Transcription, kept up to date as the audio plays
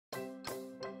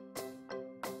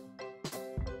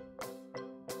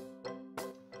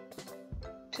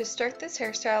To start this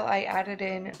hairstyle, I added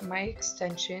in my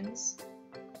extensions.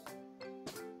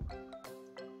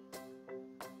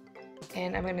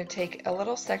 And I'm going to take a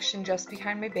little section just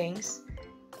behind my bangs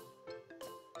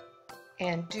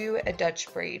and do a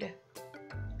Dutch braid.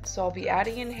 So I'll be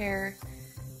adding in hair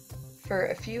for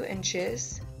a few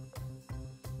inches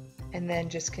and then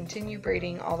just continue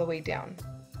braiding all the way down.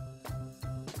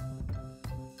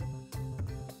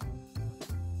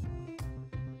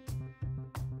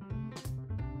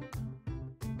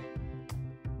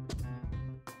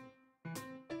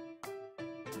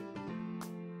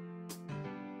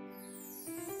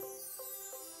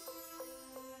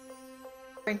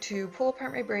 I'm going to pull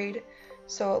apart my braid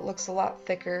so it looks a lot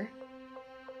thicker,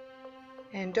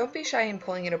 and don't be shy in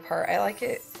pulling it apart. I like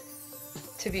it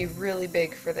to be really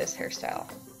big for this hairstyle.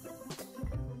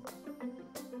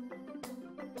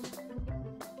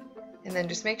 And then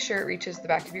just make sure it reaches the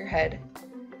back of your head.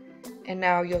 And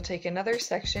now you'll take another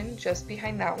section just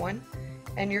behind that one,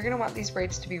 and you're going to want these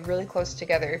braids to be really close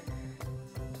together.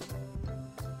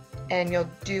 And you'll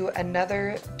do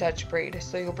another Dutch braid,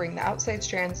 so you'll bring the outside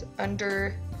strands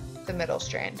under the middle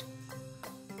strand.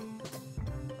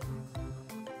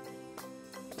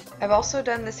 I've also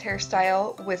done this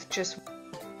hairstyle with just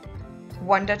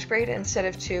one Dutch braid instead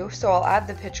of two, so I'll add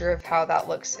the picture of how that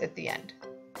looks at the end.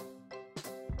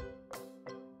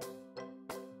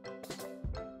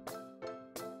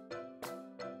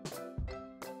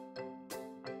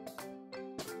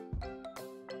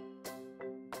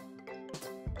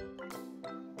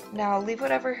 Now leave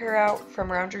whatever hair out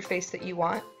from around your face that you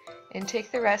want, and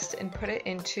take the rest and put it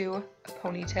into a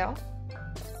ponytail.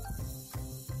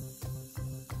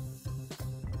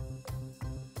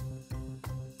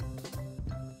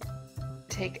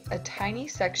 Take a tiny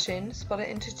section, split it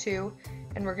into two,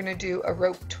 and we're going to do a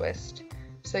rope twist.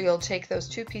 So you'll take those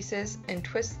two pieces and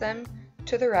twist them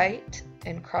to the right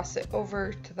and cross it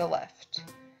over to the left.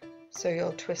 So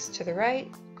you'll twist to the right,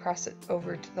 cross it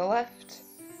over to the left,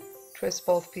 twist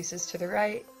both pieces to the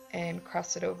right, and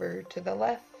cross it over to the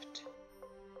left.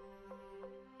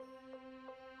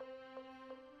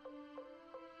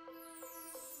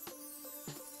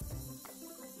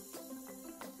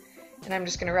 And I'm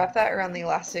just going to wrap that around the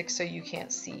elastic so you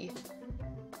can't see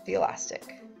the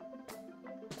elastic.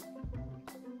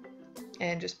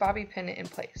 And just bobby pin it in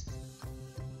place.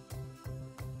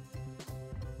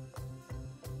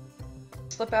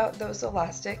 Slip out those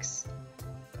elastics.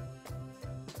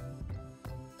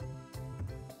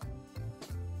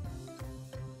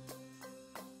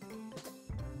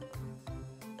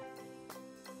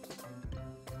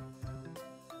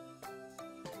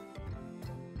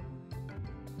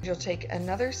 You'll take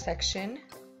another section,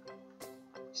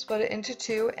 split it into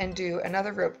two, and do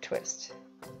another rope twist.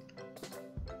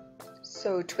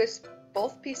 So twist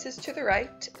both pieces to the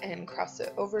right and cross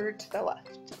it over to the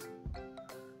left.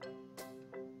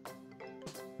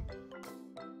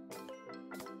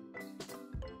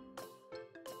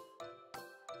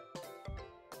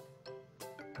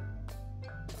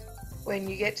 When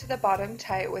you get to the bottom,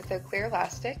 tie it with a clear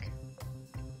elastic.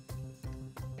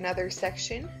 Another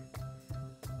section.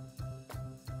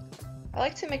 I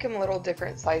like to make them little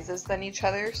different sizes than each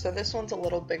other, so this one's a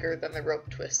little bigger than the rope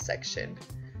twist section.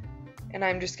 And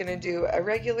I'm just going to do a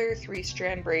regular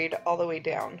 3-strand braid all the way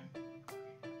down.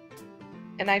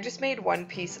 And I just made one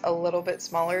piece a little bit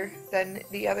smaller than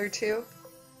the other two.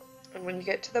 And when you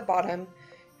get to the bottom,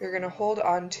 you're going to hold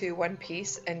on to one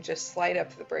piece and just slide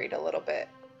up the braid a little bit.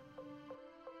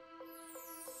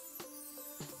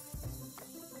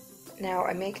 Now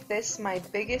I make this my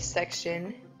biggest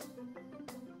section,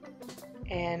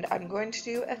 and I'm going to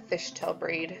do a fishtail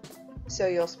braid. So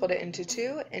you'll split it into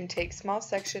two and take small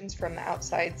sections from the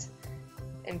outsides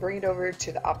and bring it over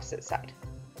to the opposite side.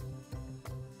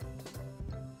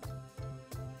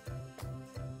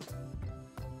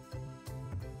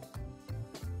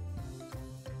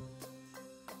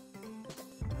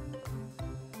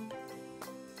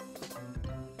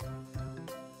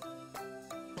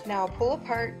 Now pull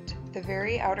apart the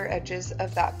very outer edges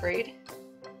of that braid.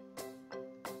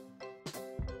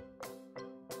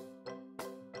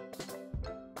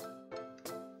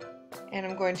 And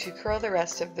I'm going to curl the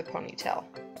rest of the ponytail.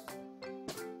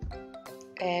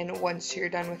 And once you're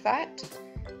done with that,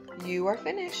 you are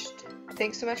finished.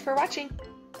 Thanks so much for watching.